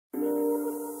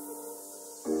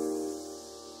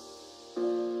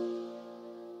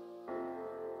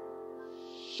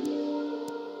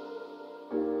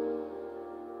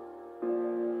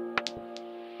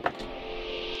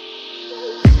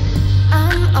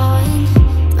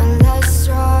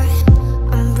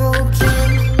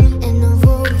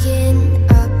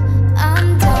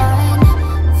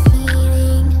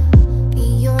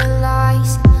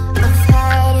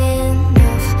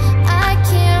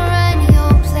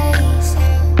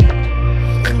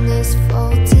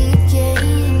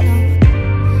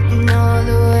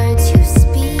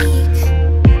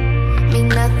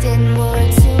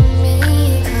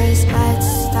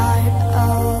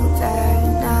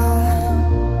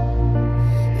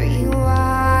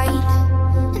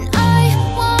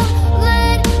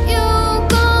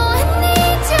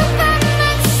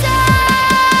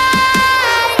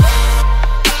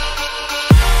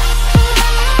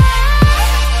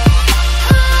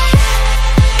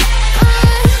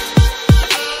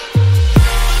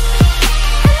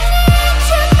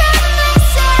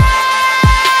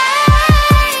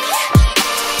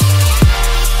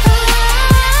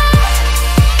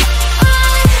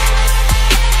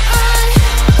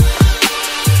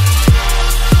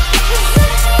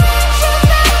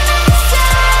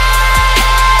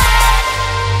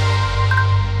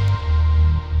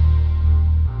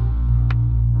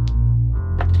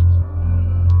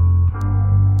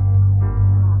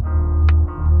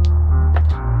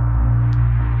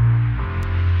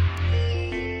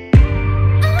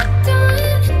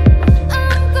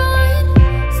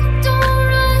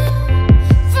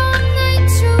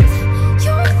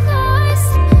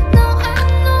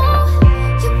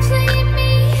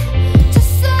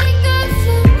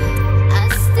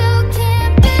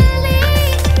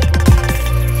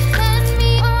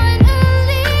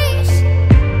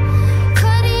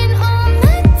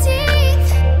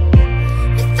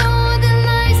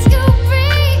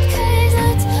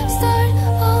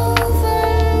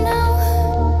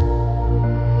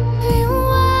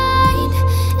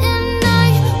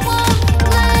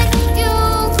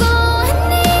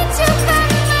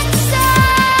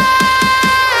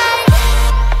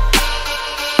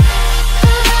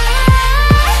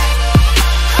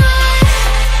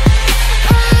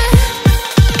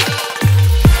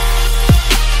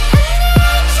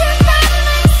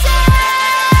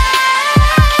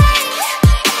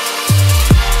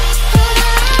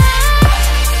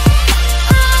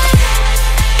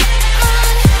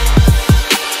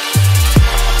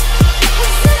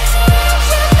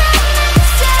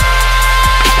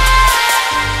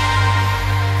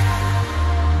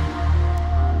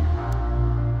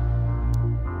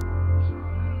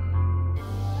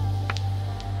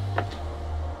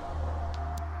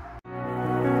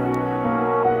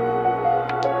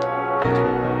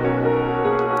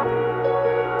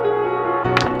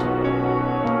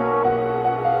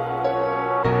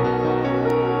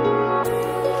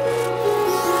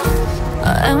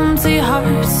empty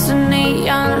hearts and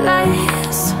neon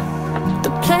lights.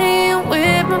 They're playing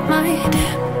with my mind.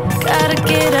 Gotta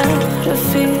get out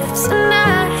of here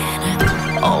tonight.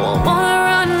 Oh, I wanna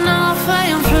run off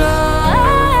and fly.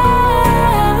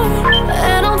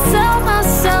 And I'll tell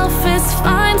myself it's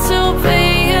fine to be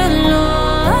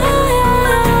alone,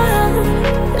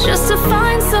 just to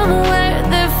find somewhere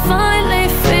that finally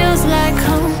feels like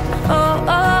home. Oh,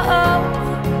 oh, oh.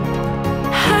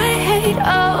 I hate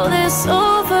all this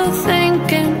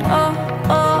overthinking. Oh,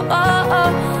 oh, oh,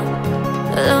 oh.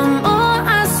 The more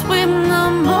I swim, the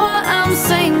more I'm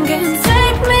sinking.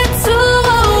 Take me to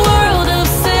a world of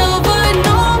silver.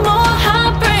 No more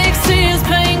heartbreaks, tears,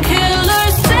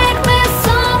 painkillers. Take me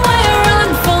somewhere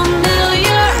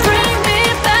unfamiliar. Bring me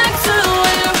back to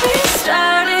where we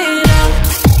started out.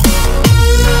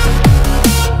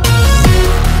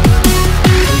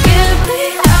 Get me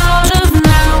out of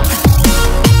now,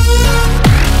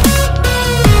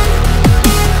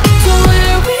 to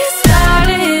where we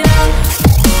started out.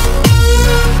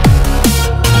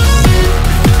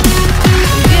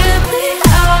 Get me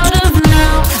out of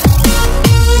now,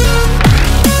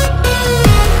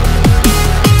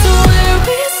 to where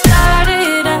we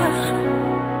started out.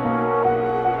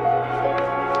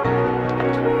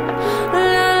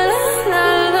 La la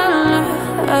la la,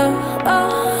 oh,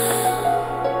 oh.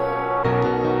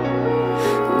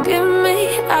 Get me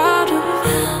out of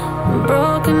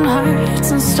broken hearts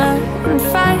and starting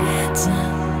fights,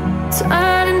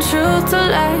 turning truth to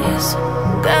lies.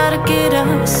 Gotta get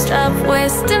up, stop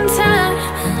wasting time.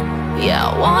 Yeah, I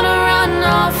wanna run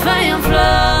off and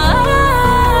fly.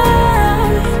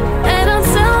 And I'll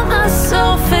tell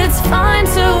myself it's fine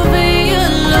to be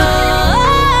alone,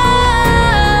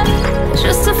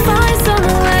 just to find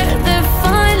somewhere that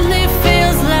finally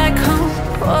feels like home.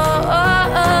 Oh,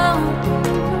 oh, oh.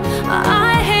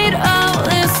 I hate all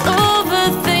this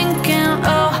overthinking.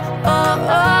 Oh, oh,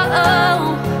 oh, oh.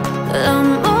 The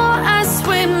more I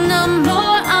swim, the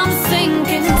more I'm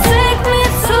sinking. Take me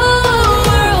to a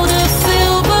world of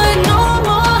silver. No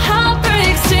more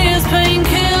heartbreaks,